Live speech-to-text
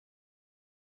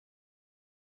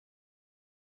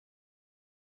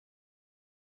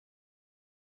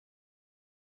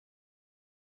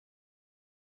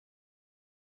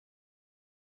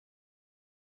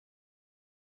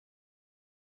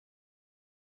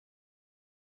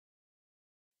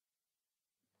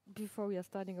before we are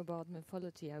starting about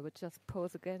mythology, I would just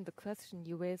pose again the question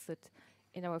you raised it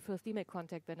in our first email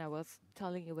contact when I was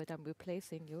telling you that I'm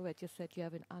replacing you, that you said you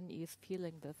have an unease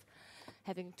feeling with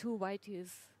having two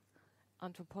whiteys,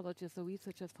 anthropologists or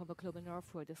researchers from the global north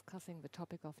who are discussing the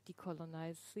topic of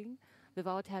decolonizing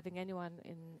without having anyone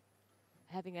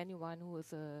who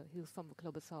is who's from the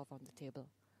global south on the table.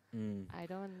 I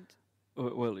don't.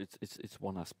 Well, it's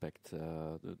one aspect.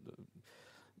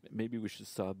 Maybe we should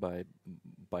start by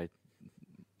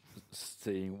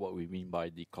saying what we mean by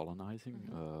decolonizing.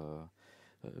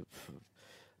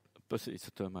 But it's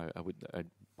a term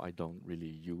I don't really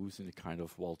use in a kind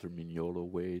of Walter Mignolo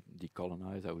way.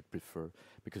 Decolonize, I would prefer,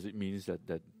 because it means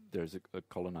that there's a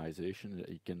colonization, that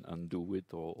you can undo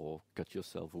it or cut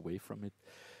yourself away from it,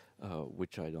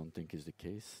 which I don't think is the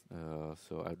case.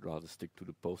 So I'd rather stick to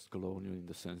the post-colonial in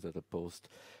the sense that the post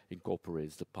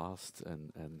incorporates the past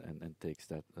and takes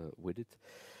that with it.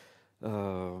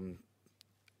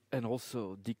 And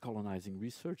also, decolonizing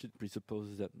research, it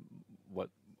presupposes that what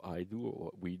I do, or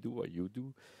what we do, or you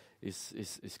do,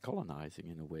 is colonizing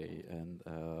in a way, and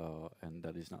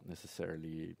that is not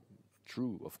necessarily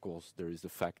true. Of course, there is the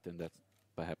fact, and that's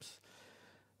perhaps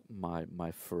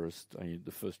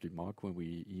the first remark when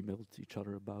we emailed each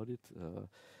other about it.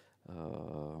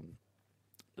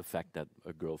 The fact that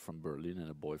a girl from Berlin and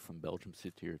a boy from Belgium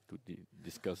sit here to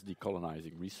discuss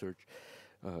decolonizing research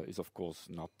is, of course,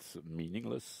 not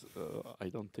meaningless, I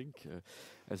don't think.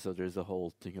 And so there's a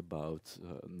whole thing about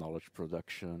knowledge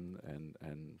production,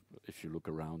 and if you look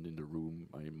around in the room,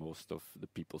 I mean, most of the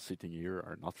people sitting here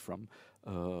are not from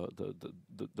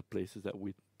the places that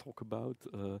we talk about,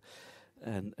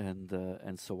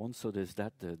 and so on. So there's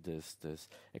that. There's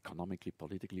economically,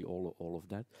 politically, all of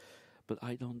that. But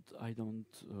I don't.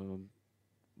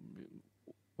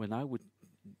 When I would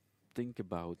think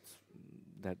about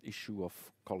that issue of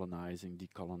colonizing,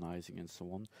 decolonizing, and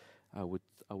so on, I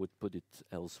would put it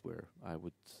elsewhere. I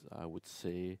would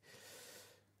say,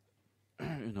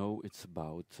 it's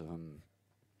about.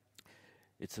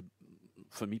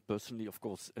 For me personally, of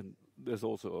course, and there's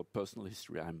also a personal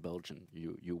history. I'm Belgian.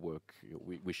 You work.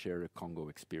 We share a Congo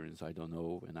experience. I don't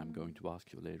know, and I'm going to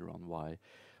ask you later on why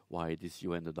it is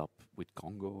you ended up with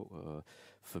Congo.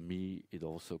 For me, it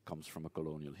also comes from a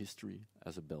colonial history.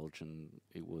 As a Belgian,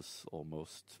 it was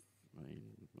almost.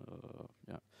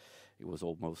 It was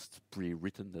almost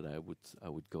pre-written that I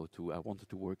would go to. I wanted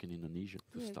to work in Indonesia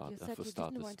to start. You said you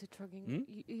didn't want to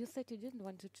You said you didn't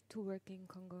want to work in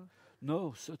Congo.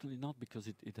 No, certainly not, because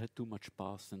it had too much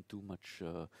past and too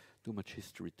much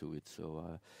history to it.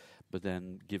 So, but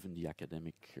then, given the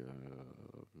academic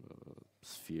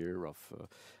sphere of,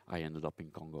 I ended up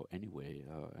in Congo anyway,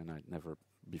 and I'd never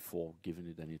before given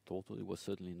it any thought. It was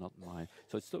certainly not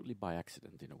so it's totally by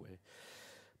accident in a way.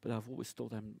 But I've always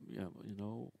thought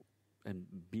and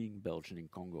being Belgian in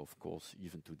Congo, of course,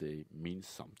 even today means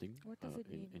something. What does it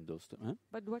mean? In those terms?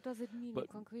 But what does it mean in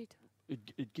concrete?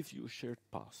 It gives you a shared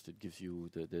past. It gives you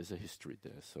there's a history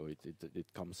there. So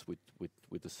it comes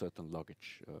with a certain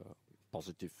luggage,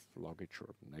 positive luggage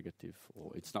or negative,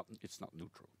 or it's not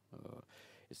neutral.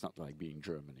 It's not like being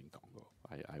German in Congo,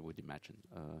 I would imagine.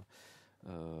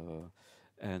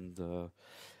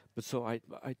 But so I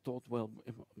thought, well.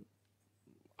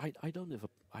 I don't have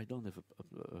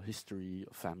a history,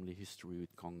 a family history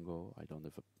with Congo. I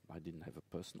didn't have a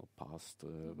personal past.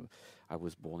 I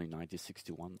was born in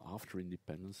 1961 after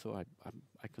independence, so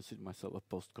I consider myself a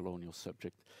post-colonial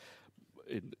subject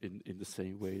in the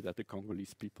same way that the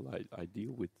Congolese people I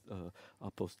deal with are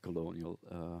post-colonial.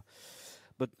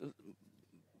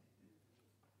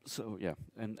 So yeah,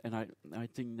 and I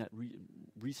think that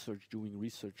doing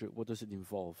research, what does it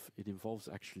involve? It involves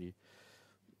actually.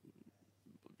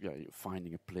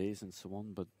 Finding a place and so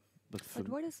on, but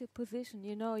what is your position?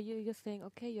 You're saying,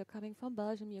 okay, you're coming from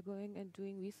Belgium, you're going and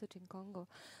doing research in Congo,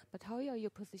 but how are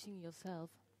you positioning yourself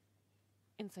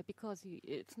inside? Because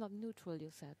it's not neutral,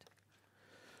 you said.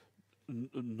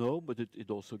 No, but it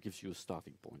also gives you a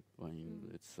starting point. I mean,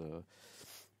 it's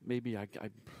maybe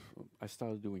I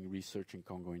started doing research in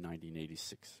Congo in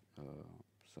 1986,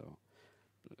 so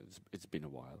it's been a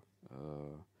while,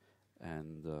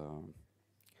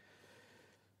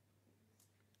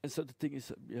 And so the thing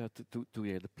is, to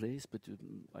get a place. But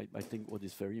I think what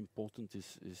is very important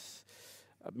is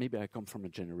maybe I come from a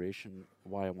generation.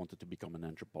 Why I wanted to become an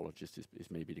anthropologist is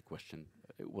maybe the question.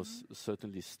 It was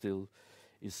certainly still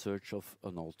in search of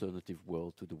an alternative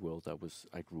world to the world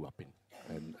I grew up in,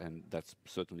 and that's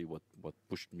certainly what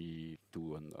pushed me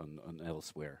to an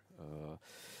elsewhere.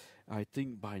 I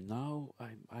think by now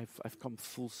I've come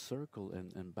full circle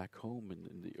and back home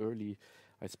in the early.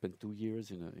 I spent 2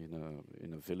 years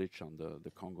in a village on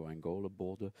the Congo-Angola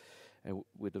border, and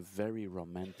with a very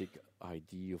romantic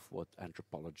idea of what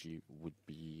anthropology would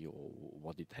be or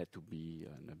what it had to be,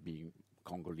 and being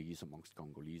Congolese amongst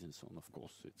Congolese and so on. Of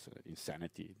course, it's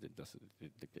insanity. It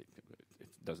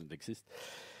doesn't exist.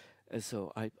 And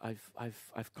so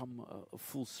I've come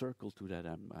full circle to that.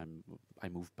 I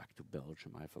moved back to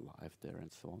Belgium. I have a life there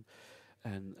and so on.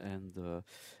 And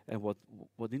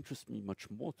what interests me much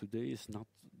more today is not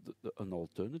an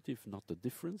alternative, not the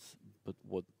difference, but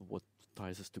what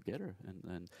ties us together.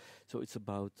 And so it's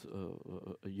about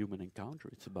a human encounter.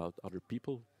 It's about other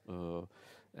people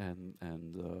and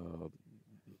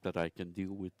that I can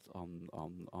deal with on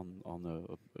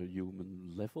a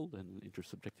human level and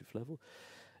intersubjective level.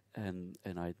 And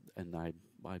I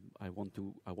want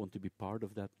to be part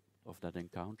of that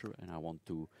encounter, and I want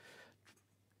to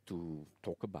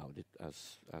talk about it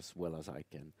as well as I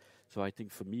can. So I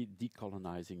think for me,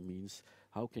 decolonizing means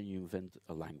how can you invent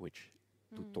a language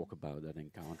to talk about that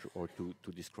encounter, or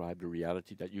to describe the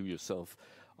reality that you yourself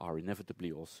are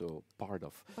inevitably also part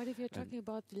of. But if you're talking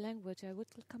about the language, I would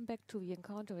come back to the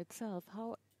encounter itself.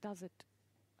 How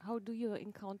do you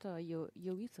encounter your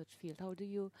research field? How do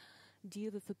you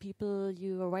deal with the people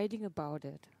you are writing about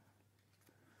it?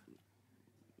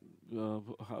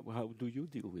 How do you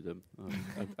deal with them?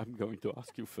 I'm going to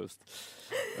ask you first.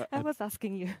 I was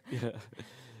asking you. Yeah.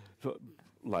 So,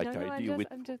 like I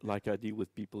deal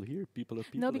with people here. People are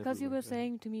people. No, because everywhere. You were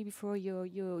saying to me before you're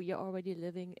already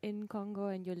living in Congo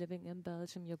and you're living in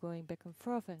Belgium. You're going back and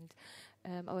forth,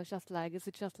 and I was just like, is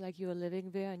it just like you're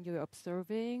living there and you're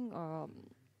observing, or?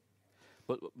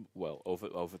 But well,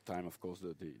 over time, of course,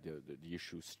 the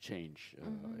issues change.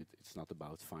 It's not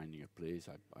about finding a place.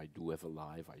 I do have a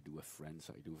life. I do have friends.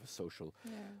 I do have a social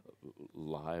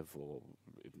life, or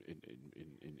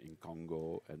in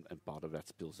Congo, and part of that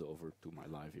spills over to my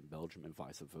life in Belgium, and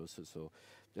vice versa. So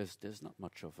there's not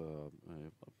much of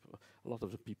a lot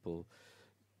of the people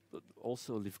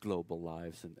also live global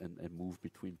lives and move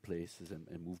between places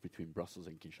and move between Brussels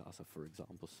and Kinshasa, for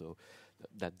example. So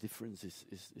that difference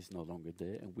is no longer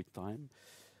there. And with time,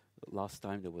 last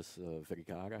time there was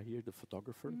Vergara here, the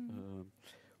photographer,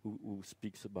 who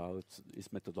speaks about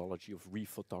his methodology of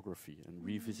rephotography and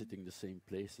revisiting the same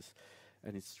places.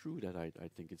 And it's true that I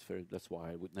think it's that's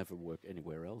why I would never work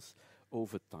anywhere else.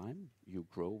 Over time, you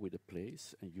grow with a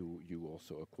place, and you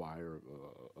also acquire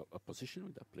a position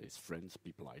with that place, friends,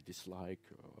 people I dislike,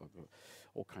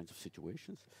 all kinds of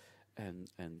situations. And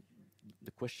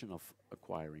the question of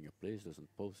acquiring a place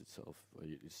doesn't pose itself.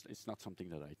 It's not something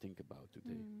that I think about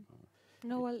today.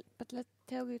 No, well, but let's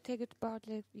take it about,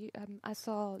 like, I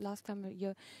saw last time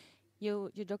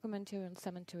your documentary on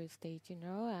Cemetery State,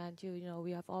 and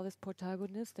we have all this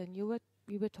protagonist, and you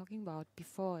were talking about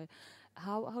before.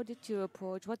 How did you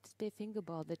approach? What did they think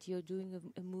about that you're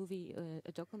doing a movie,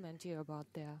 a documentary about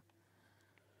there?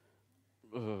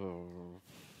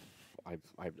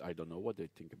 I don't know what they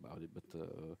think about it, but.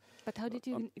 But how did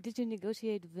you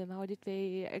negotiate with them? How did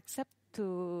they accept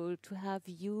to have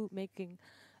you making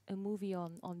a movie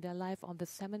on their life on the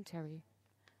cemetery?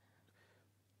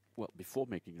 Well, before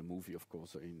making a movie, of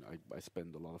course, I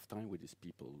spent a lot of time with these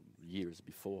people years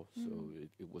before, so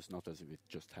it was not as if it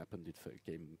just happened. It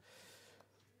came.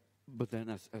 But then,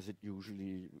 as it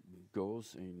usually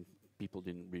goes, people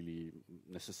didn't really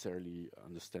necessarily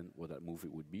understand what that movie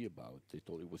would be about. They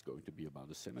thought it was going to be about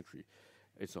a cemetery.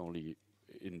 It's only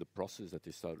in the process that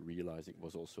they started realizing it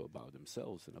was also about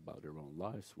themselves and about their own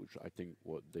lives, which I think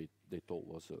what they thought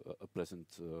was a pleasant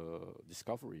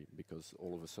discovery, because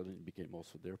all of a sudden it became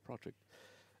also their project.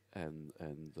 And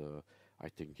I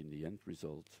think in the end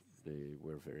result, they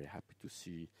were very happy to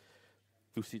see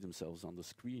themselves on the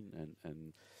screen,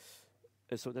 and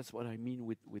so that's what I mean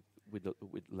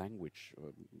with language.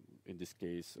 In this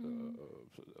case,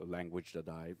 a language that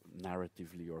I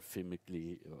narratively or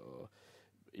filmically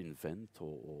invent,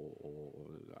 or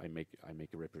I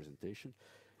make a representation,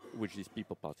 which these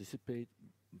people participate.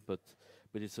 But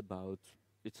it's about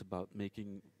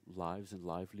making lives and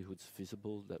livelihoods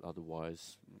visible that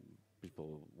otherwise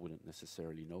people wouldn't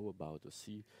necessarily know about or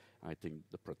see. I think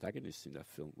the protagonists in that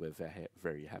film were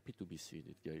very happy to be seen.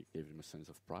 It gave them a sense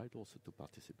of pride also to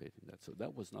participate in that. So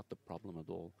that was not the problem at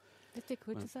all. Did they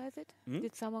criticize it?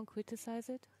 Did someone criticize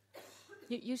it?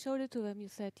 You showed it to them, you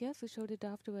said, yes? You showed it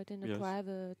afterward in a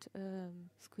private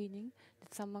screening.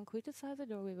 Did someone criticize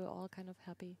it, or we were all kind of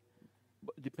happy?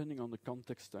 But depending on the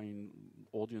context,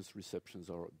 audience receptions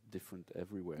are different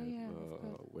everywhere.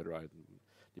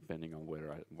 Depending on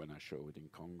when I show it in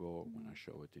Congo, when I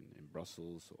show it in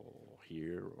Brussels, or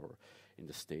here, or in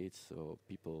the States, so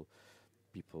people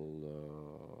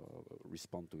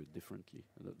respond to it differently.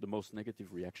 The most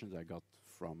negative reactions I got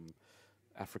from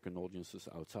African audiences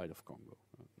outside of Congo,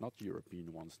 not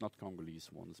European ones, not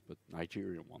Congolese ones, but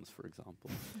Nigerian ones, for example.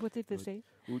 What did they say?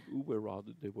 Who were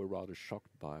rather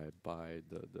shocked by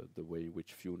the way in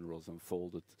which funerals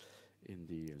unfolded.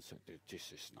 Said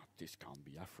this can't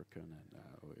be African, and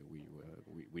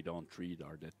we don't treat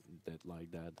our dead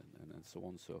like that, and so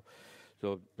on. So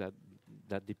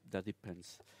that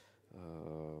depends.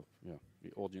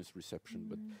 The audience reception,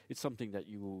 but it's something that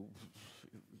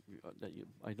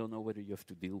I don't know whether you have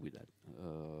to deal with that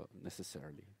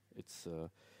necessarily. It's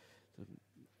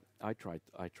I try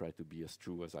to be as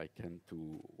true as I can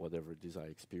to whatever it is I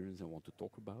experience and want to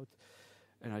talk about,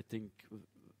 and I think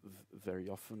very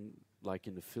often, like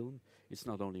in the film, it's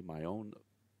not only my own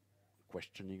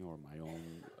questioning or my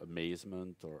own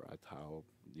amazement or at how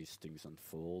these things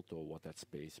unfold or what that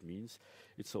space means.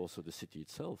 It's also the city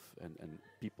itself, and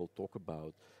people talk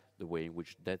about the way in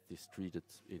which death is treated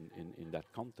in that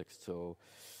context. So,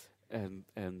 and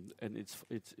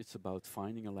it's about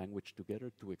finding a language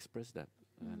together to express that.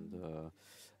 And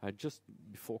I just,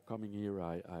 before coming here,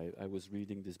 I was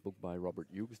reading this book by Robert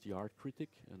Hughes, the art critic,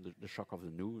 and the Shock of the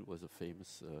New. It was a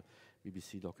famous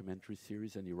BBC documentary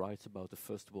series, and he writes about the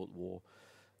First World War,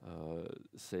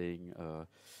 saying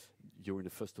during the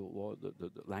First World War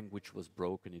the language was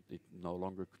broken. It no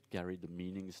longer could carry the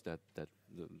meanings that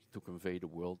to convey the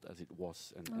world as it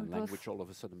was, and language all of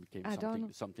a sudden became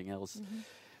something else.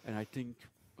 And I think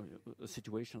a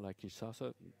situation like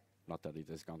Kinshasa, not that it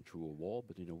has gone through a war,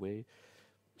 but in a way,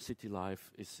 city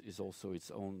life is also its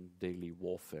own daily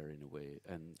warfare in a way,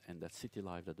 and that city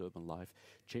life, that urban life,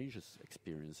 changes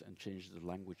experience and changes the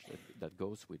language that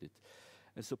goes with it.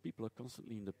 And so people are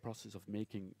constantly in the process of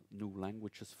making new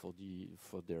languages for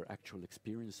their actual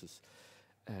experiences,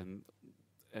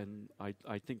 and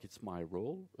I think it's my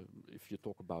role. If you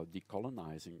talk about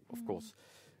decolonizing, of course,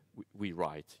 we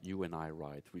write, you and I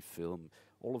write, we film.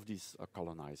 All of these are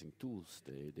colonizing tools.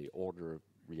 They order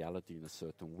reality in a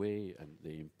certain way, and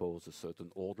they impose a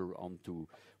certain order onto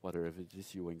whatever it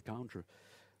is you encounter.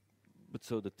 But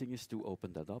so the thing is to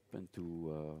open that up and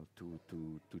to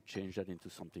change that into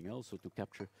something else, or to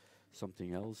capture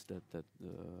something else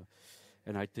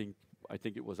and I think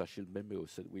it was Achille Mbembe who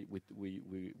said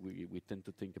we tend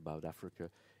to think about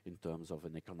Africa in terms of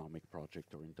an economic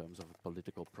project or in terms of a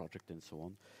political project and so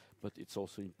on, but it's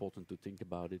also important to think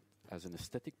about it as an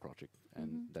aesthetic project,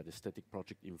 and that aesthetic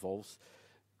project involves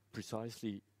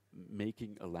precisely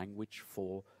making a language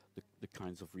for the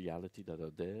kinds of reality that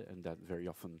are there and that very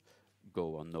often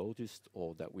go unnoticed,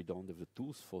 or that we don't have the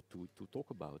tools for to talk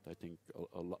about. I think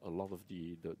a lot of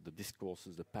the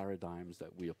discourses, the paradigms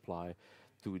that we apply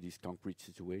to these concrete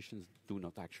situations do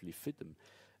not actually fit them.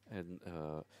 And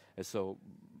so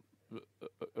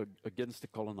against the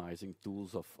colonizing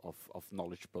tools of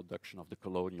knowledge production, of the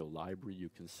colonial library, you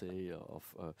can say,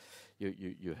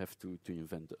 you have to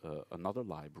invent another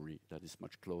library that is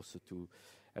much closer to.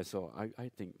 And so I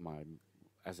think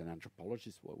as an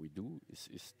anthropologist, what we do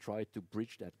is try to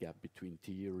bridge that gap between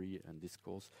theory and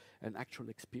discourse and actual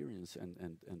experience,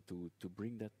 and to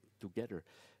bring that together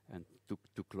and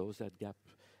to close that gap.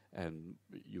 And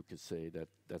you could say that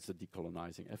that's a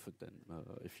decolonizing effort then,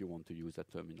 if you want to use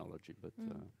that terminology. But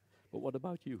what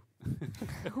about you?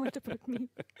 What about me?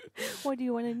 What do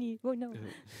you want to need? Oh, no.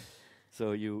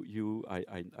 So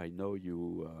I know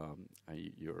you're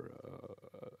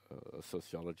a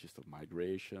sociologist of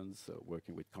migrations,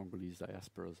 working with Congolese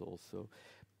diasporas also.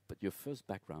 But your first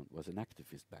background was an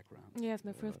activist background. Yes,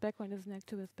 my first background is an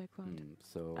activist background.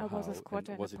 So I was a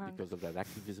squatter and was a it punk. because of that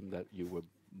activism that you were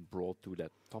brought to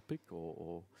that topic,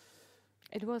 or?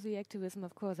 It was the activism,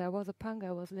 of course. I was a punk.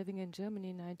 I was living in Germany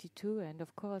in '92, and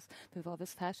of course, with all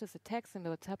this fascist attacks and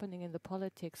what's happening in the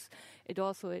politics, it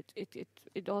also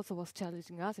was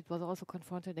challenging us. It was also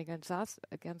confronted against us,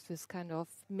 against this kind of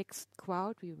mixed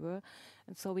crowd we were,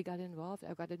 and so we got involved.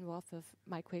 I got involved with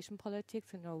migration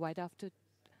politics. Right after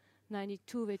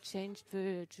 '92, they changed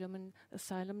the German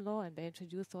asylum law, and they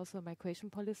introduced also migration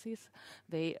policies.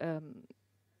 They,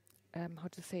 how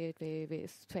to say it?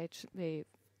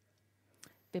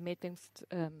 They made things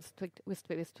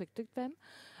restricted them,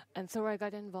 and so I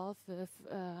got involved with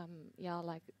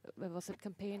like there was a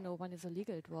campaign. No one is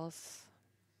illegal. It was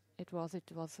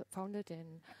founded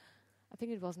in, I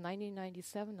think it was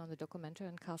 1997 on the documentary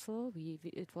in Kassel.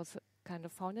 It was kind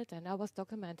of founded, and I was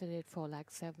documenting it for like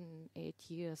 7-8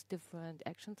 years, different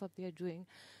actions that we are doing.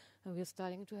 And we're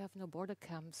starting to have no border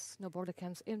camps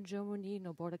in Germany,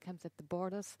 no border camps at the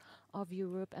borders of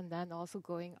Europe, and then also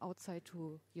going outside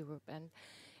to Europe. And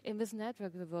in this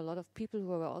network, there were a lot of people who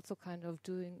were also kind of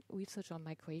doing research on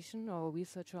migration or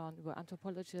research on were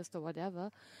anthropologists or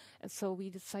whatever. And so we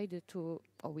decided to,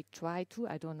 or we tried to,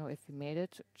 I don't know if we made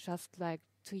it, just like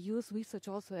to use research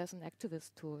also as an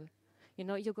activist tool. You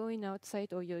know, you're going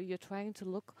outside or you're trying to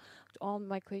look at all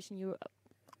migration.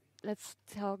 Let's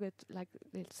target, like,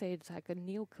 let's say it's like a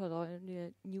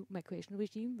neo-colonial new migration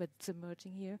regime that's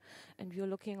emerging here, and we're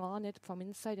looking on it from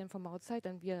inside and from outside,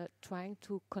 and we are trying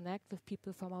to connect with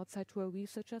people from outside who are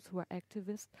researchers, who are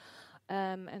activists,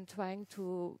 and trying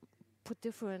to put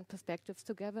different perspectives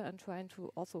together and trying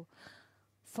to also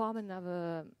form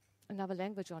another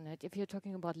language on it. If you're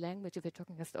talking about language, if you're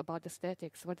talking about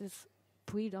aesthetics, what is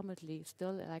predominantly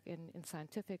still like in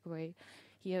scientific way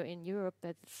here in Europe,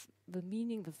 that's the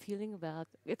meaning, the feeling that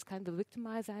it's kind of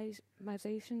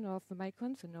victimization of the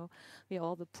migrants. You know, we are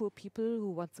all the poor people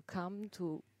who want to come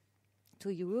to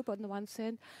Europe on the one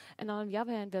hand, and on the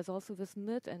other hand, there's also this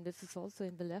myth, and this is also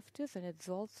in the leftists, and it's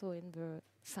also in the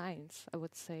science, I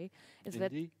would say, is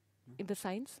that in the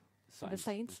science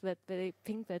that they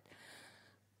think that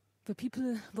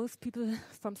most people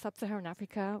from sub-Saharan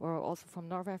Africa or also from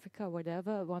North Africa,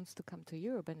 whatever, wants to come to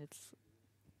Europe, and it's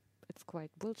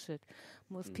quite bullshit.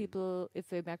 Most people, if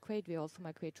they migrate, they also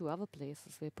migrate to other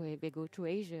places. They go to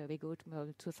Asia, they go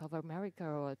to South America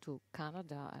or to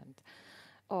Canada,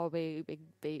 or they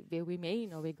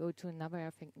remain, or they go to another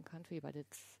African country. But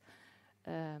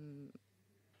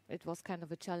it was kind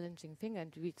of a challenging thing,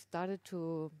 and we started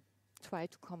to try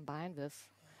to combine this.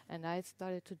 And I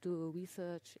started to do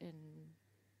research in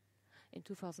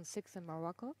 2006 in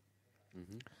Morocco.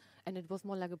 Mm-hmm. And it was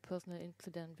more like a personal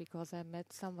incident because I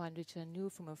met someone which I knew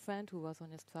from a friend who was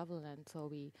on his travel. And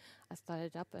so I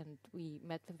started up and we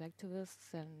met with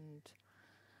activists. And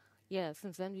yeah,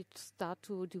 since then we start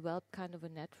to develop kind of a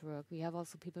network. We have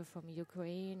also people from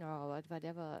Ukraine or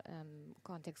whatever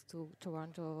context to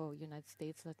Toronto, United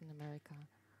States, Latin America.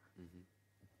 Mm-hmm.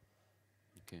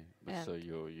 Okay, but so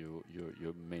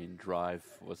your main drive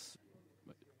was,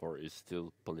 or is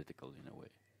still political in a way?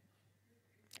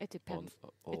 It depends.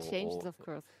 It changes, of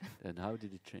course. And how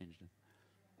did it change then?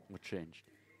 What changed?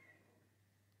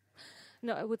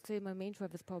 No, I would say my main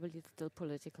drive is probably still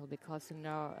political because,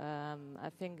 I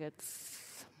think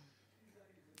it's,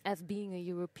 as being a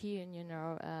European,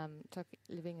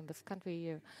 living in this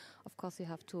country, of course you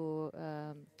have to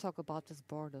talk about these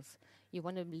borders. You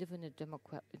want to live in a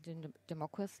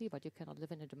democracy, but you cannot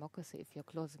live in a democracy if you're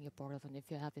closing your borders and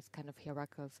if you have this kind of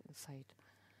hierarchies inside.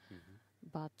 Mm-hmm.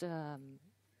 But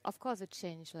of course it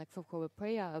changed. Like for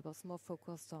prayer, I was more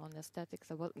focused on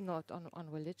aesthetics. I was not on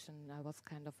religion. I was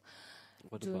kind of.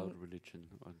 What about religion?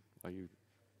 Are you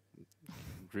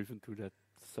driven to that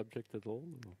subject at all?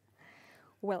 Or?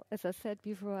 Well, as I said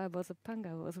before, I was a punk.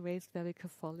 I was raised very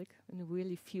Catholic in a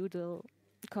really feudal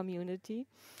community.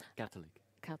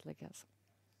 Catholic, yes.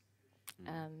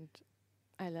 And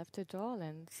I left it all,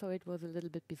 and so it was a little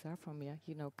bit bizarre for me,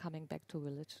 coming back to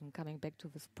religion, coming back to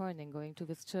this point and going to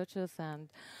these churches,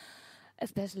 and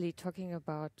especially talking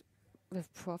about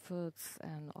with prophets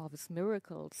and all these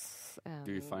miracles.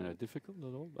 Do you find that difficult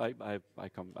at all? I have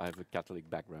a Catholic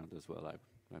background as well.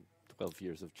 I'm 12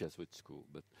 years of Jesuit school,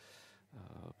 but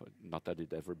not that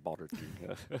it ever bothered me.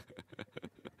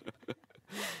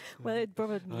 Well, it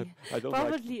bothered me.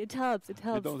 Probably it helps. It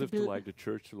helps. You don't have to like the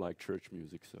church to like church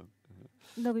music, so.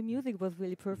 No, the music was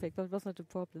really perfect, but it was not a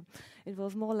problem. It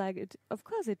was more like it. Of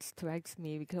course, it strikes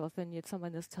me because when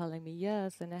someone is telling me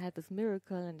yes, and I had this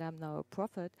miracle, and I'm now a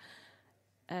prophet,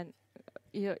 and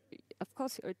of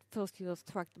course, at first you're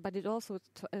struck, but it also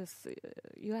is.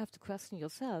 You have to question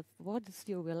yourself. What is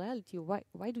your reality?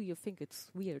 Why do you think it's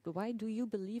weird? Why do you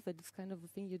believe that it's kind of a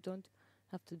thing you don't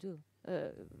have to do?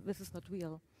 This is not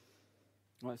real.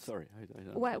 Well, sorry, I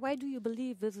don't. Why do you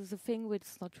believe this is a thing which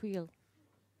is not real?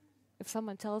 If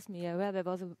someone tells me, well, there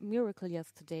was a miracle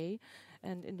yesterday,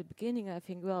 and in the beginning I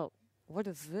think, well, what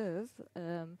is this?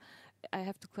 I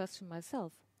have to question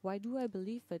myself. Why do I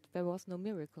believe that there was no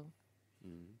miracle?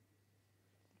 Mm.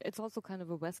 It's also kind of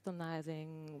a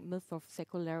westernizing myth of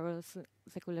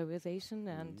secularization,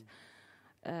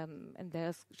 and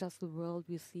there's just the world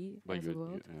we see as a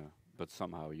world. But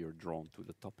somehow you're drawn to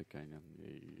the topic, and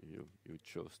you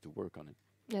chose to work on it.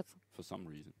 Yes. For some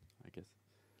reason, I guess.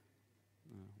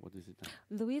 What is it then?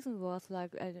 The reason was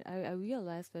like I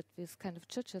realized that these kind of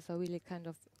churches are really kind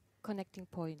of connecting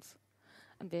points,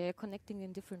 and they are connecting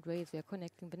in different ways. They are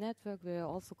connecting the network. They are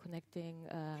also connecting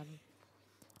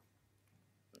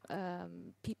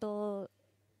people,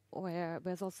 where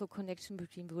there's also connection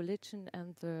between religion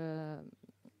and the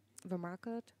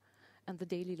market and the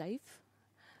daily life.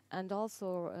 And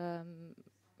also,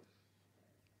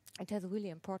 it has really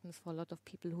importance for a lot of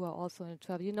people who are also in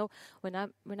travel. You know, when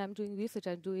I'm doing research,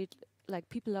 I do it like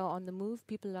people are on the move,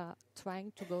 people are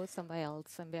trying to go somewhere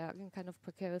else, and they are in kind of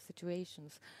precarious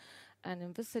situations. And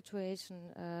in this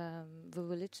situation, the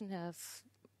religion has,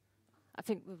 I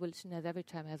think the religion has every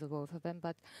time has a role for them,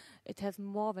 but it has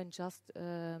more than just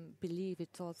belief.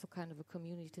 It's also kind of a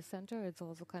community center. It's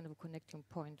also kind of a connecting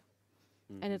point.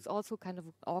 And it's also kind of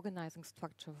an organizing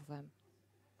structure for them.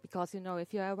 Because, you know,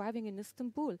 if you're arriving in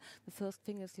Istanbul, the first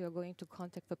thing is you're going to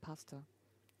contact the pastor.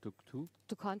 To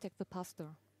contact the pastor.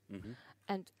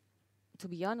 And to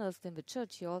be honest, in the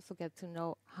church, you also get to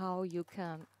know how you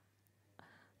can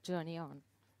journey on.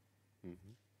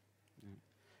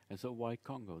 And so why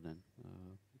Congo then?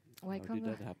 Why how Congo?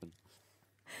 did that happen?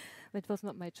 It was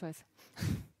not my choice.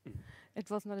 It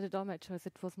was not at all my choice.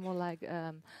 It was more like,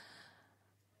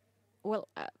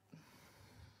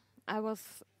 I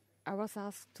was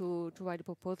asked to write a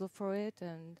proposal for it,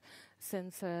 and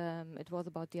since it was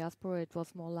about diaspora, it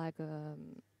was more like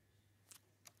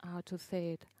how to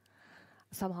say it,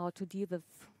 somehow to deal with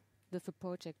the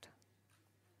project.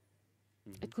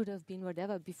 It could have been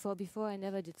whatever. Before I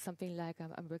never did something like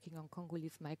I'm working on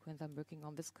Congolese migrants, I'm working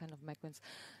on this kind of migrants.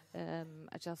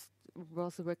 I just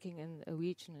was working in a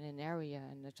region, in an area,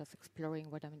 and just exploring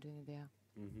what I'm doing there.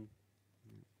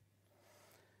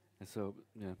 And so,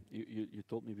 you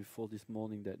told me before this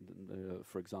morning that,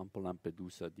 for example,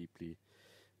 Lampedusa deeply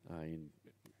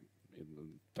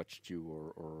touched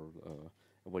you, or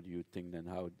what do you think then?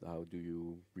 How do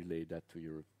you relate that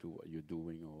to what you're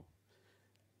doing, or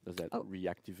does that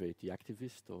reactivate the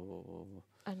activist, or?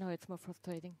 I know it's more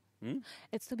frustrating.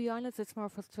 It's, to be honest, it's more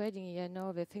frustrating. I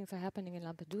know the things are happening in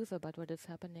Lampedusa, but what is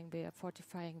happening, they are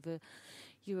fortifying the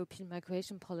European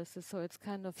migration policy. So it's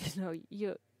kind of, you know,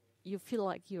 you feel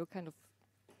like you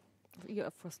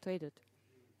are frustrated.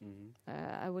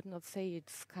 I would not say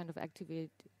it's kind of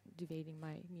activating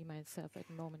myself at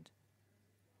the moment.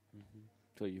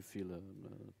 So you feel a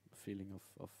feeling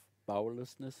of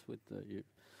powerlessness with you?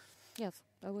 Yes,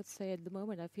 I would say at the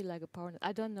moment I feel like a power.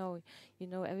 I don't know, you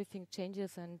know, everything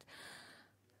changes, and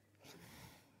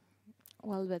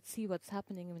well, let's see what's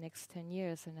happening in the next 10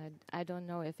 years, and I don't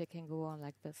know if it can go on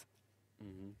like this.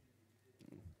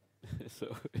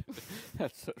 So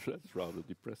that's rather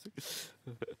depressing.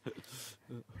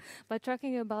 By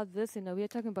talking about this, you know, we are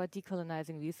talking about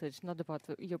decolonizing research, not about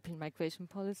the European migration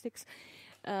politics.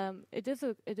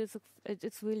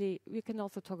 It's really, we can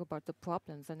also talk about the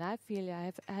problems, and I feel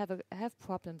I have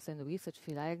problems in the research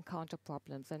field. I encounter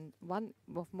problems, and one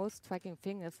of most striking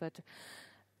thing is that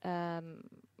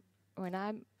when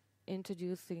I'm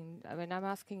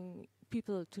asking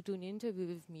people to do an interview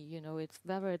with me, you know, it's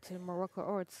whether it's in Morocco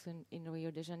or it's in Rio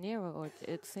de Janeiro or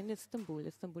it's in Istanbul.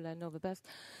 Istanbul I know the best.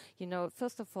 You know,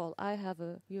 first of all, I have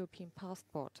a European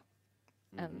passport,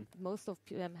 and most of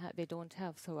them they don't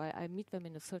have. So I meet them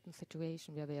in a certain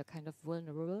situation where they are kind of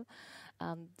vulnerable.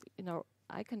 You know,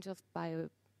 I can just buy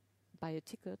a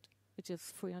ticket, which is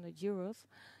 300 euros.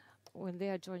 When they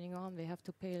are joining on, they have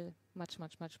to pay much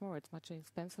more. It's much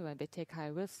expensive, and they take high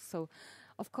risks. So,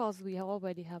 of course, we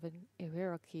already have a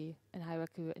hierarchy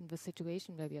in the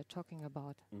situation where we are talking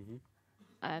about.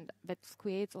 And that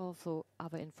creates also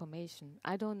other information.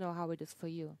 I don't know how it is for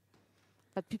you,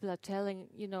 but people are telling,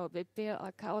 you know, that they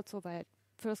are also by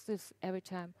first is every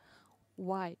time,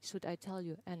 why should I tell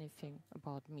you anything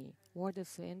about me? What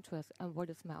is the interest and what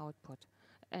is my output?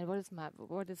 And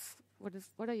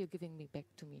what are you giving me back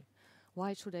to me?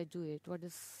 Why should I do it?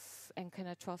 And can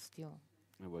I trust you?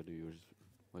 And what do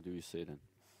you say then?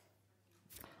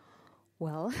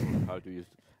 Well, how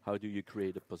do you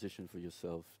create a position for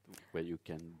yourself where you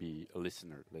can be a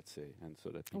listener, let's say, and so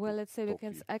that people let's say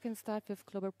I can start with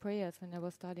global prayers. When I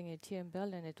was starting it here in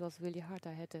Berlin, it was really hard.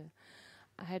 I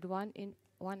had 1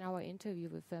 hour interview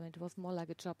with them. It was more like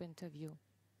a job interview.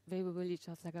 They were really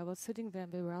just like, I was sitting there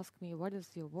and they were asking me, what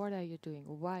are you doing?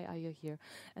 Why are you here?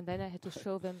 And then I had to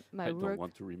show them my work. I don't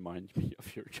want to remind me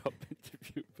of your job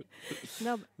interview. But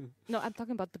no, I'm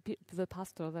talking about the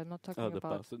pastors. I'm not talking about...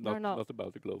 pastor, not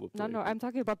about the global prayer. No, I'm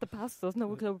talking about the pastors.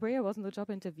 No, global prayer wasn't a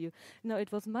job interview. No,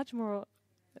 it was much more...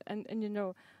 And you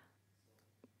know,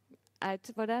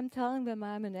 but I'm telling them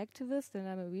I'm an activist and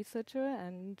I'm a researcher,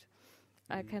 and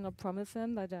I cannot promise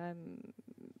them, but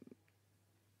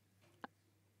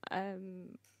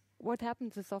what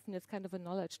happens is often it's kind of a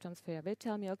knowledge transfer. They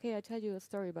tell me, okay, I tell you a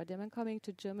story about them. I'm coming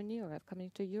to Germany or I'm coming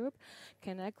to Europe.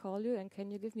 Can I call you and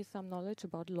can you give me some knowledge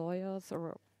about lawyers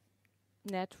or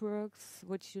networks,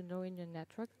 which you know in your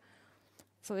network?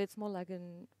 So it's more like a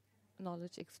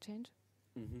knowledge exchange.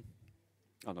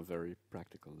 On a very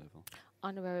practical level.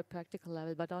 on a very practical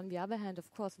level. But on the other hand,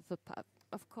 of course,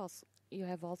 of course, you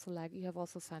have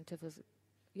also scientific,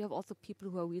 you have also people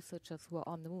who are researchers who are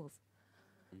on the move,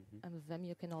 and with them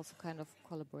you can also kind of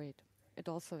collaborate. It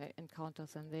also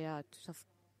encounters, and they are just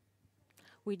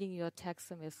reading your text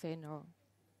and they say, no,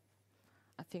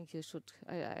 I think you should,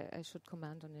 I should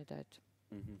comment on it.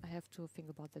 I have to think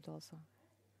about that also.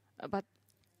 But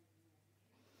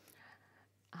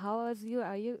how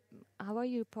are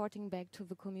you reporting back to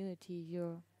the community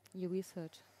your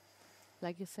research?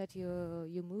 Like you said,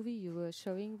 your movie, you were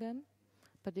showing them,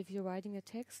 but if you're writing a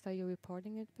text, are you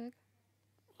reporting it back?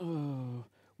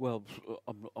 Well,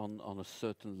 on a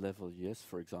certain level, yes.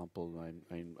 For example,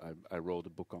 I wrote a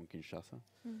book on Kinshasa,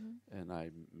 and I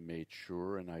made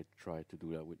sure, and I try to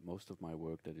do that with most of my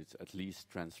work, that it's at least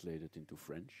translated into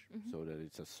French, so that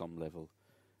it's at some level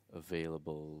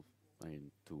available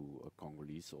to a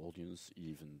Congolese audience,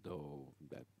 even though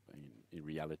that in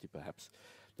reality perhaps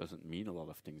doesn't mean a lot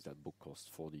of things. That book costs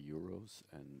 40 euros,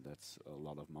 and that's a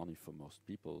lot of money for most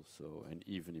people. So, and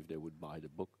even if they would buy the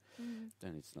book,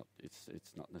 then it's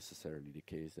not necessarily the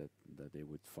case that they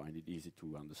would find it easy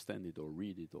to understand it or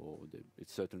read it, or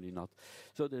it's certainly not.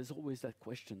 So there's always that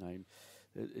question.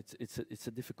 It's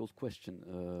a difficult question.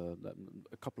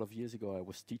 A couple of years ago, I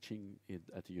was teaching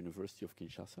at the University of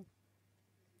Kinshasa,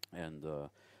 and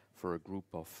for a group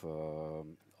of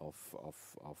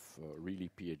really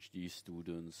PhD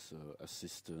students,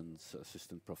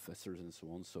 assistant professors, and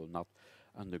so on. So not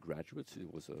undergraduates.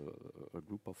 It was a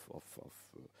group of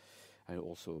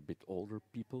also a bit older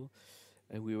people,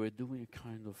 and we were doing a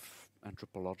kind of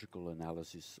anthropological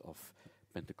analysis of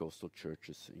Pentecostal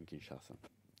churches in Kinshasa.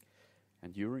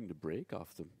 And during the break,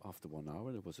 after 1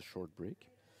 hour, there was a short break,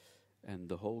 and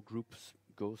the whole group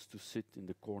goes to sit in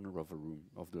the corner of a room,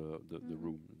 of the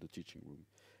room, the teaching room,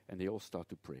 and they all start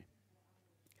to pray.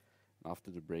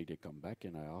 After the break, they come back,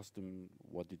 and I asked them,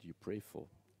 "What did you pray for?"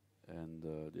 And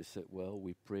they said, "Well,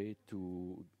 we prayed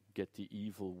to get the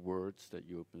evil words that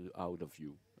you out of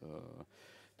you,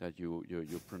 that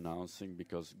you're pronouncing,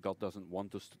 because God doesn't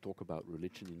want us to talk about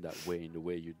religion in that way, in the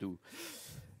way you do."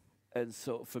 And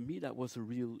so for me, that was a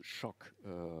real shock,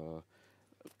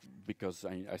 because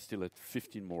I still had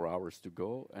 15 more hours to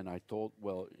go, and I thought,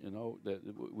 well,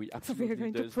 we absolutely... We're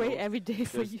going to pray every day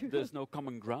for you. There's no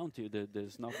common ground here.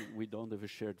 There's nothing. We don't have a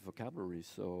shared vocabulary.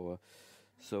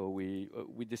 So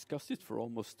we discussed it for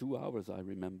almost 2 hours. I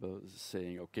remember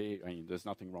saying, okay, there's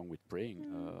nothing wrong with praying,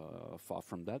 far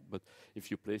from that. But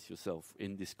if you place yourself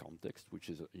in this context, which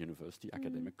is a university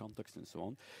academic context and so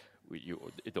on,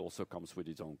 it also comes with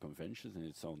its own conventions and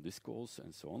its own discourse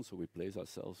and so on. So we place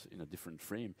ourselves in a different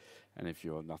frame. And if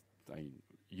you're not,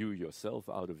 you yourself,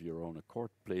 out of your own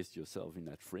accord, placed yourself in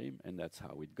that frame, and that's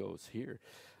how it goes here.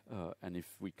 And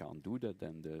if we can't do that,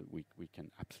 then we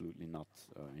can absolutely not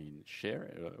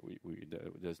share.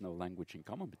 There's no language in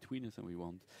common between us, and we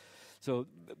won't. So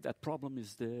that problem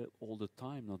is there all the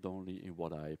time, not only in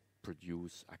what I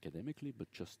produce academically,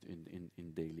 but just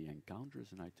in daily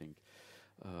encounters. And I think,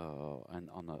 and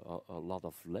on a lot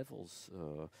of levels,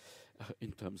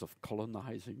 in terms of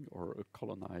colonizing or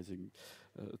colonizing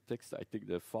text, I think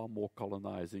there are far more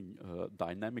colonizing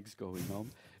dynamics going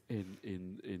on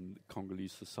in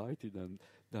Congolese society than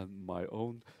my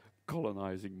own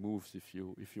colonizing moves, if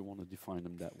you want to define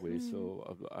them that way.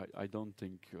 So I don't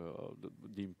think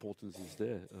the importance is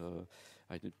there.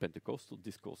 I think Pentecostal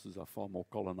discourses are far more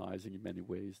colonizing in many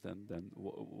ways than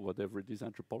whatever it is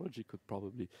anthropology could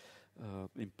probably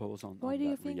impose on. Why on do you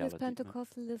that think reality. is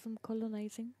Pentecostalism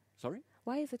colonizing? Sorry?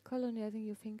 Why is it colonizing,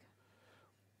 you think?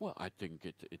 Well, I think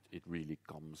it really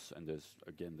comes, and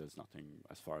there's nothing,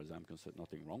 as far as I'm concerned,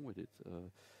 nothing wrong with it.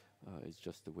 It's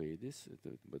just the way it is.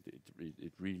 But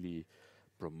it really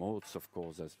promotes, of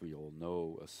course, as we all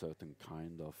know, a certain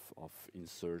kind of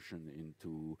insertion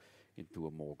into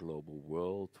a more global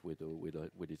world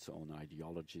with its own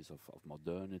ideologies of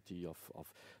modernity, of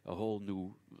a whole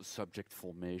new subject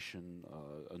formation,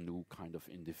 a new kind of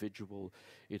individual.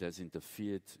 It has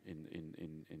interfered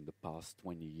in the past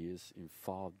 20 years in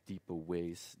far deeper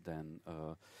ways than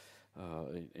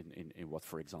in what,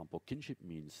 for example, kinship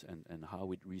means, and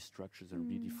how it restructures and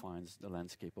redefines the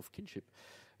landscape of kinship,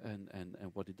 and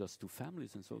what it does to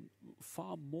families, and so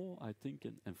far more, I think,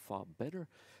 and far better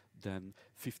than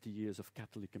 50 years of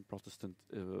Catholic and Protestant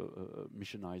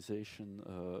missionization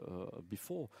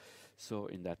before. So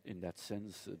in that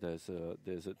sense, there's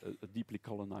a deeply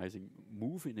colonizing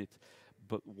move in it,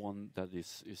 but one that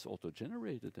is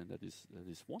auto-generated and that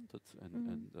is wanted,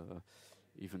 and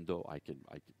even though I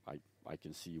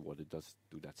can see what it does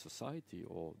to that society,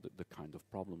 or the kind of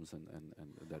problems and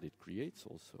that it creates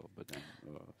also, but then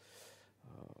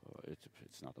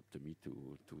It's not up to me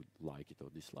to like it or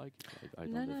dislike it. I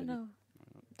No, don't no, have no.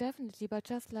 Definitely, but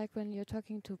just like when you're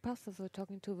talking to pastors or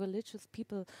talking to religious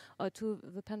people or to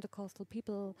the Pentecostal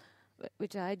people,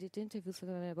 which I did interviews with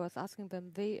them, I was asking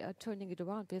them, they are turning it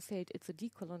around. They say it's a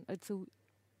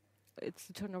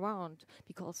turnaround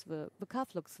because the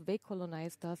Catholics, they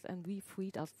colonized us and we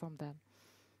freed us from them.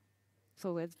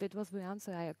 So that was the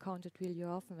answer I accounted really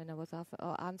often when I was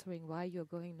answering why you're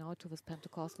going now to this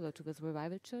Pentecostal or to this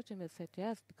revival church. And they said,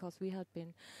 yes, because we had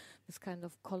been this kind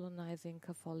of colonizing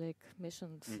Catholic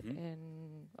missions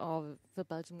or the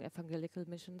Belgian evangelical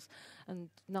missions. And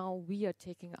now we are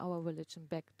taking our religion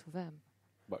back to them.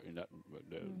 But in that,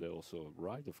 they're also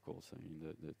right, of course. I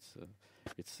mean,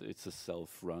 it's a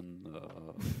self-run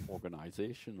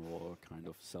organization or kind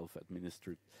of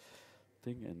self-administered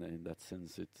thing, and in that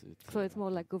sense, it's so it's more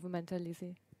like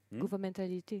governmentality.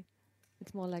 Governmentality.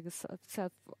 It's more like a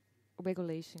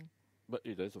self-regulation. But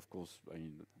it has, of course, I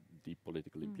mean, deep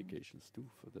political implications too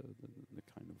for the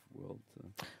kind of world.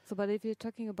 So, but if you're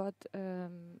talking about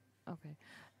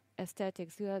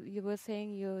aesthetics, you were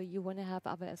saying you want to have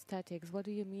other aesthetics. What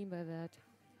do you mean by that?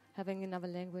 Having another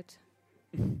language?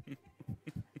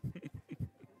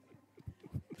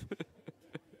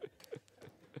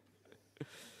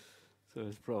 So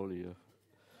it's probably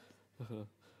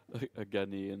a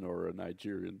Ghanaian or a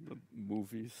Nigerian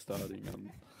movie starting on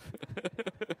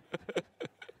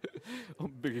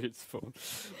on Birgit's phone.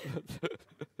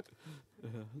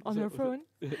 On her phone?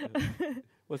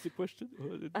 What's the question?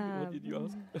 What did you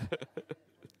ask?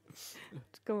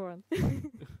 Go on.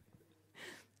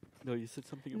 No, you said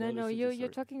something about No, you're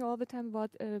talking all the time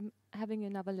about having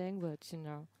another language, you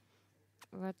know.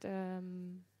 But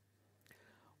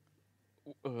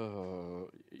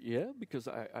yeah, because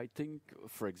I think,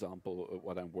 for example,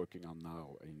 what I'm working on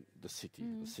now in the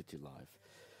city life.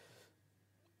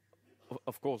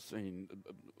 Of course, I mean,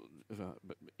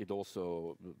 it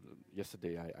also,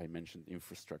 yesterday I mentioned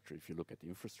infrastructure. If you look at the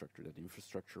infrastructure, that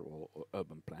infrastructure or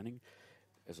urban planning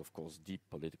has, of course, deep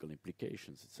political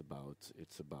implications. It's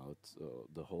about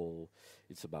the whole,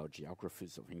 it's about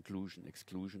geographies of inclusion,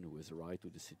 exclusion, who has a right to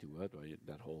the city word, right,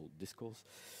 that whole discourse.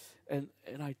 And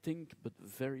I think, but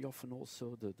very often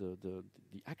also the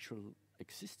actual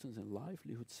existence and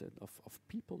livelihoods of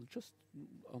people just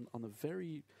on a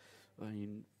very, I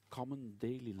mean, common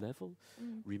daily level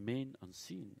remain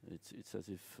unseen. It's as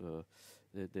if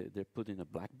they're put in a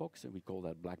black box, and we call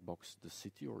that black box the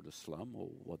city or the slum or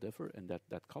whatever, and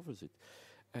that covers it.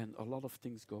 And a lot of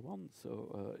things go on.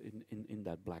 So in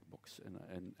that black box,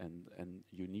 and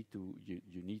you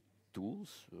need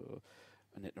tools.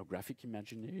 An ethnographic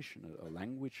imagination, a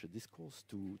language, a discourse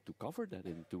to cover that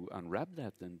and to unwrap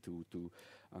that and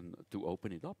to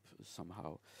open it up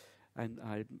somehow. And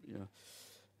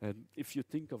and if you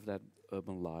think of that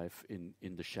urban life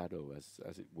in the shadow,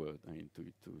 as it were, I mean,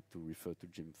 to refer to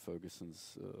Jim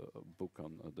Ferguson's book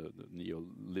on the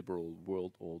neoliberal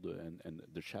world order and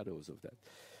the shadows of that.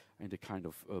 And the kind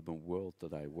of urban world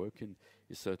that I work in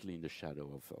is certainly in the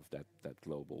shadow of that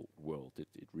global world.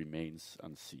 It remains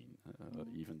unseen,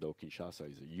 even though Kinshasa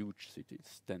is a huge city.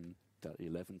 It's 10,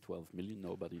 11, 12 million,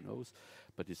 nobody knows.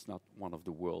 But it's not one of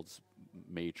the world's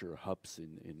major hubs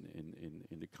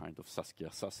in the kind of Saskia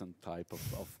Sassen type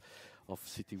of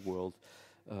city world.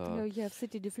 you have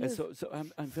city difference. So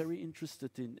I'm very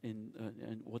interested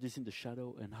in what is in the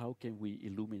shadow and how can we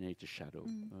illuminate the shadow.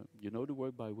 You know the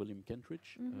work by William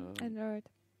Kentridge? I know it.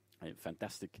 A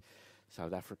fantastic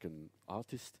South African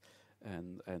artist,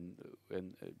 and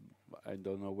I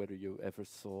don't know whether you ever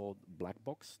saw Black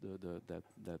Box,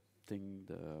 that thing.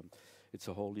 It's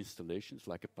a whole installation. It's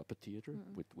like a puppet theater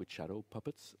with shadow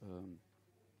puppets.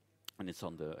 And it's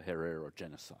on the Herero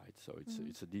genocide, so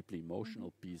it's a deeply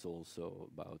emotional piece also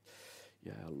about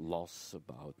loss,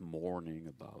 about mourning,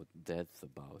 about death,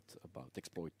 about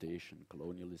exploitation,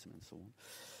 colonialism, and so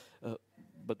on.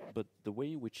 But the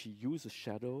way in which he uses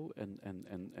shadow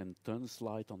and turns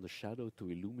light on the shadow to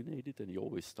illuminate it, and he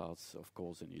always starts, of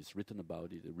course, and he's written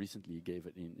about it. Recently, he gave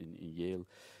it in Yale,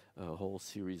 a whole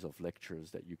series of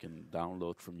lectures that you can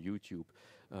download from YouTube.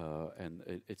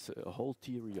 And it's a whole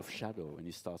theory of shadow, and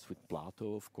he starts with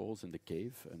Plato, of course, in the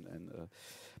cave,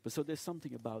 but so there's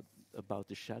something about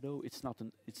the shadow. It's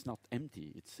not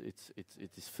empty.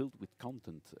 It is filled with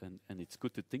content, and it's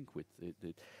good to think with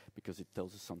it because it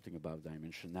tells us something about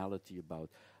dimensionality, about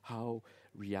how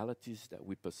realities that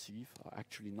we perceive are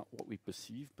actually not what we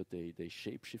perceive, but they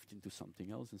shape-shift into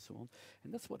something else, and so on.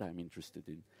 And that's what I'm interested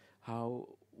in. How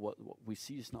what we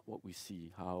see is not what we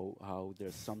see. How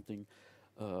there's something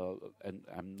And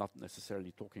I'm not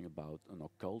necessarily talking about an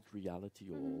occult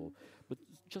reality, but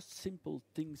just simple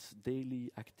things,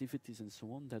 daily activities and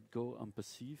so on that go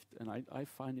unperceived. And I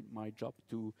find it my job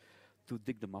to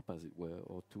dig them up, as it were,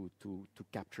 or to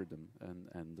capture them.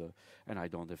 And I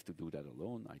don't have to do that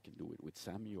alone. I can do it with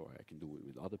Sammy, or I can do it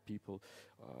with other people,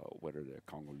 whether they're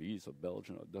Congolese or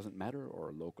Belgian, it doesn't matter,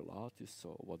 or local artists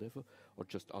or whatever, or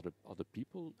just other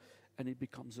people. And it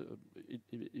becomes a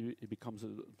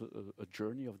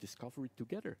journey of discovery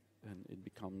together, and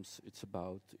it's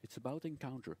about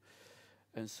encounter.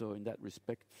 And so, in that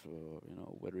respect,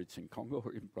 whether it's in Congo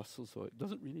or in Brussels, or it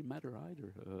doesn't really matter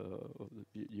either.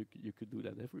 You could do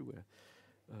that everywhere.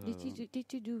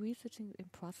 Did you do research in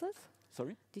process?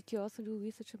 Sorry? Did you also do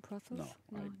research in process?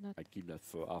 No, not. I keep that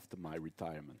for after my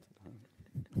retirement.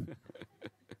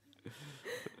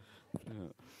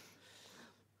 Yeah.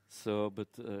 So, but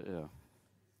yeah.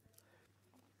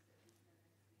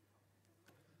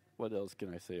 What else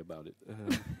can I say about it?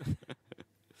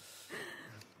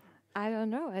 I don't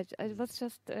know. I was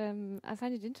just. I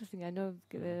find it interesting. I know.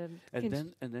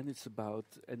 And then it's about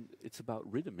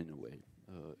rhythm in a way.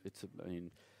 I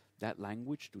mean, that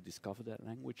language, to discover that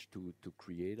language, to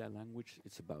create that language.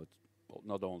 It's about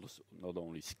not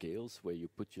only scales where you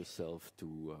put yourself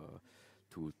to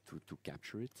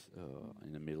capture it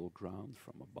in a middle ground,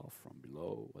 from above, from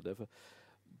below, whatever.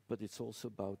 But it's also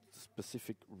about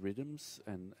specific rhythms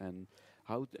and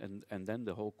how and then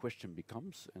the whole question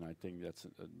becomes, and I think that's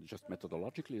just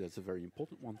methodologically that's a very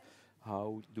important one.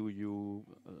 How do you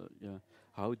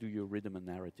rhythm a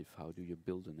narrative? How do you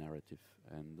build a narrative?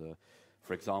 And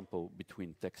for example,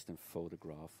 between text and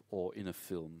photograph, or in a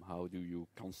film, how do you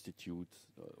constitute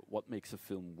what makes a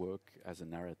film work as a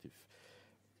narrative?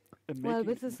 Well,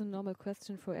 this is a normal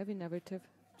question for every narrative.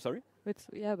 Sorry? But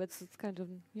it's kind of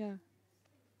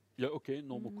Yeah, okay,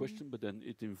 normal question, but then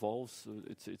it involves,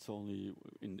 it's only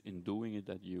in doing it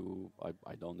that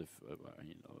I don't have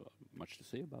much to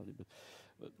say about it,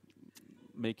 but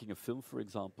making a film, for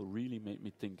example, really made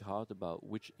me think hard about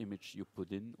which image you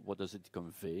put in, what does it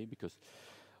convey, because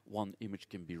one image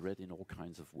can be read in all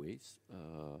kinds of ways.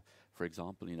 For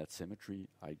example, in that cemetery,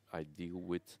 I deal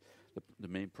with the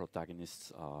main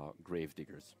protagonists are grave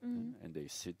diggers, and they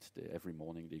every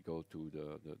morning they go to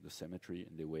the cemetery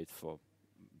and they wait for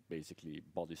basically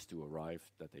bodies to arrive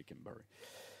that they can bury.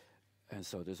 And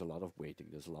so there's a lot of waiting,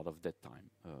 there's a lot of dead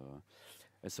time.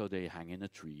 And so they hang in a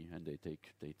tree and they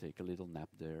take a little nap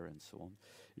there and so on.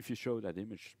 If you show that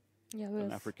image,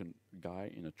 an African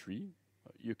guy in a tree,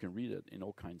 you can read it in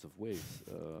all kinds of ways.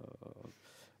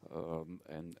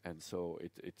 And so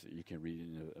you can read it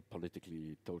in a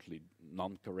politically totally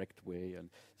non-correct way. And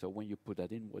so when you put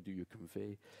that in, what do you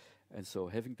convey? And so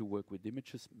having to work with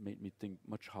images made me think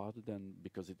much harder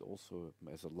because it also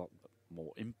has a lot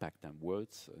more impact than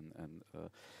words. And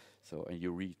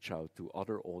you reach out to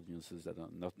other audiences that are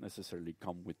not necessarily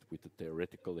come with the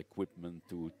theoretical equipment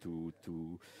to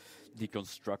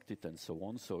deconstruct it and so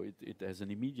on. So it has an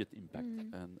immediate impact.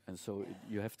 And so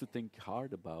you have to think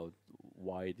hard about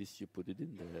why it is you put it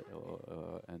in there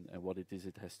and what it is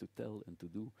it has to tell and to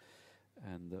do.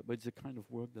 But it's a kind of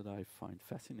work that I find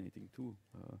fascinating too,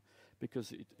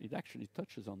 because it actually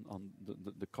touches on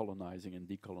the colonizing and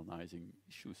decolonizing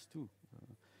issues too.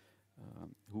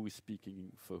 Who is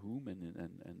speaking for whom,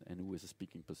 and who has a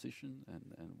speaking position,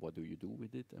 and what do you do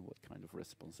with it, and what kind of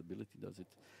responsibility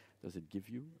does it give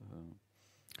you?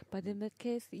 But in that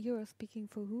case, you are speaking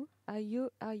for who? Are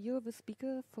you the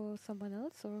speaker for someone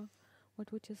else, or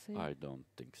what would you say? I don't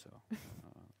think so.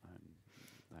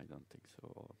 I don't think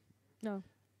so. No.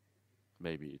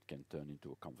 Maybe it can turn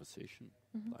into a conversation.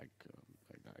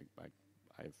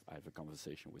 I have a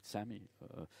conversation with Sammy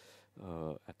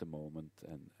at the moment,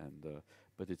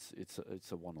 but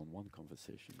it's a one-on-one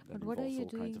conversation. And what are you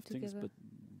doing together?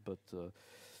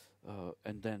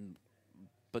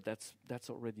 But that's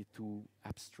already too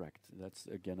abstract. That's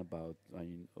again about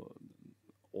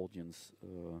audience.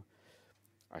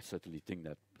 I certainly think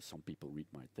that some people read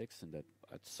my text, and that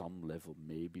at some level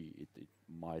maybe it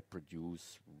might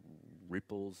produce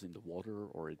ripples in the water,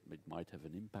 or it might have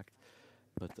an impact.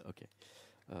 But okay,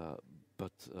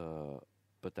 but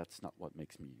that's not what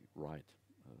makes me write.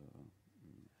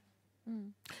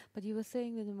 But you were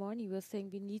saying in the morning, you were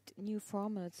saying we need new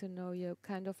formats. You're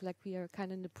kind of like we are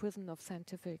kind of in the prison of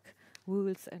scientific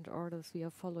rules and orders we are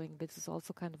following. But it's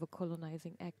also kind of a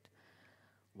colonizing act.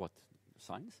 What?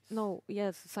 Science? No,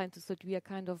 yes, scientists, that we are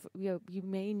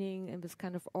remaining in this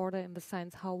kind of order in the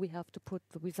science, how we have to put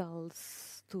the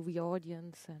results to the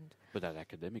audience. But that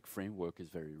academic framework is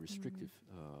very restrictive,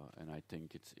 and I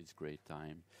think it's great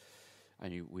time. I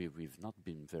mean, we've not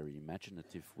been very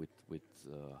imaginative with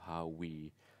how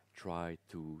we try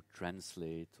to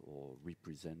translate or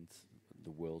represent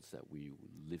the worlds that we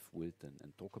live with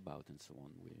and talk about and so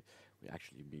on. We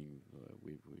actually being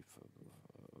we've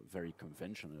very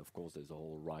conventional. Of course, there's a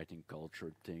whole writing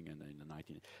culture thing, and in the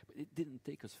 19, but it didn't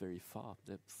take us very far.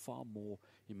 There are far more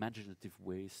imaginative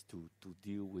ways to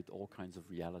deal with all kinds of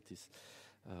realities,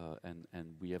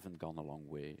 and we haven't gone a long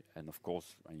way. And of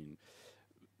course, I mean,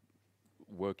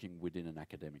 working within an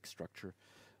academic structure,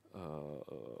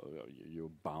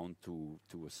 you're bound to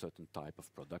a certain type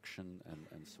of production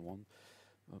and so on.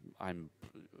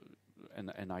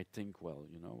 And I think, well,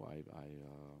 you know,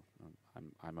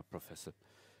 I'm a professor,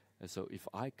 and so if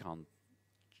I can't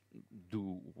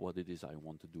do what it is I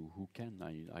want to do, who can?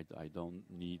 I don't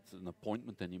need an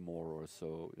appointment anymore or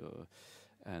so.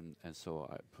 And so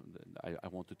I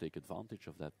want to take advantage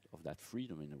of that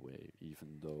freedom in a way,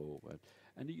 even though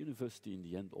and the university in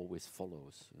the end always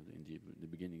follows. In the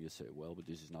beginning, they say, well, but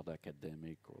this is not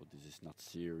academic or this is not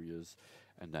serious,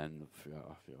 and then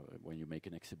when you make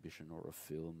an exhibition or a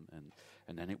film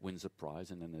and then it wins a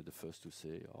prize, and then they're the first to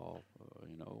say, oh,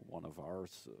 you know, one of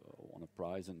ours won a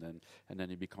prize, and then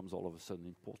it becomes all of a sudden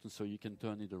important. So you can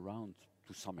turn it around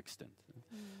to some extent.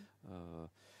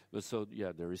 But so,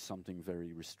 yeah, there is something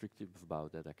very restrictive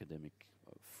about that academic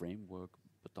framework.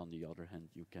 But on the other hand,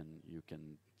 you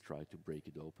can try to break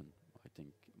it open. I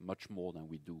think much more than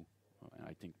we do. And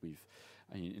I think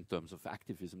in terms of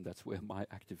activism, that's where my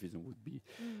activism would be,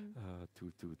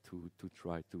 to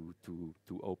try to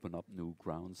open up new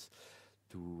grounds.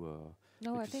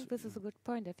 No, I think this is a good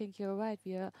point. I think you're right.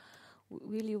 We are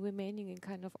really remaining in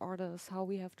kind of orders how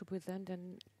we have to present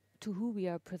and to who we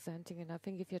are presenting. And I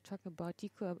think if you're talking about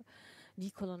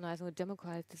decolonizing or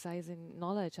democratizing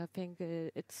knowledge, I think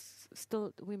it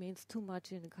still remains too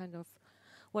much in a kind of,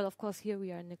 well, of course, here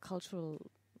we are in a cultural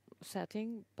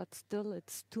setting, but still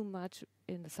it's too much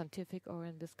in the scientific or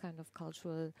in this kind of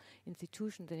cultural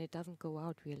institution, then it doesn't go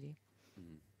out really.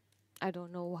 I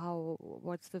don't know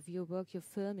what's the view work, your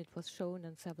film, it was shown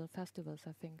in several festivals,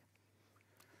 I think.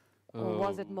 Or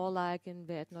was it more like in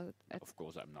Vietnam? Of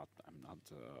course, I'm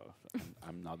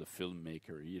not a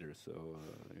filmmaker either. So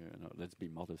you know, let's be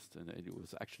modest. And it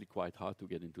was actually quite hard to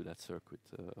get into that circuit.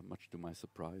 Much to my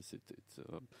surprise,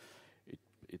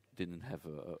 it didn't have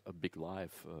a big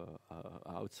life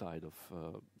outside of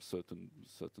certain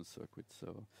circuits.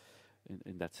 So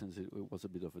in that sense, it was a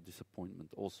bit of a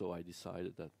disappointment. Also, I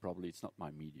decided that probably it's not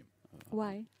my medium.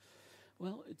 Why?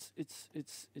 Well, it's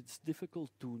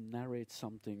difficult to narrate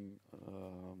something.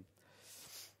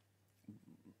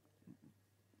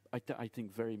 I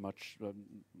think very much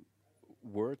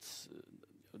words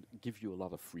give you a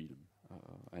lot of freedom,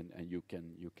 and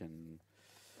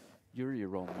you're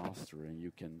your own master, and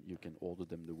you can order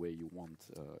them the way you want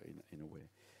in a way.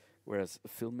 Whereas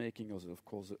filmmaking was, of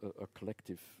course, a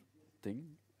collective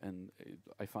thing. And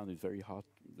I found it very hard.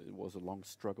 It was a long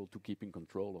struggle to keep in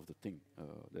control of the thing.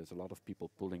 There's a lot of people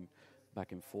pulling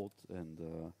back and forth, and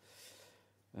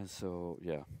so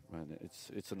yeah, and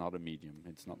it's another medium.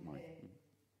 It's not mine.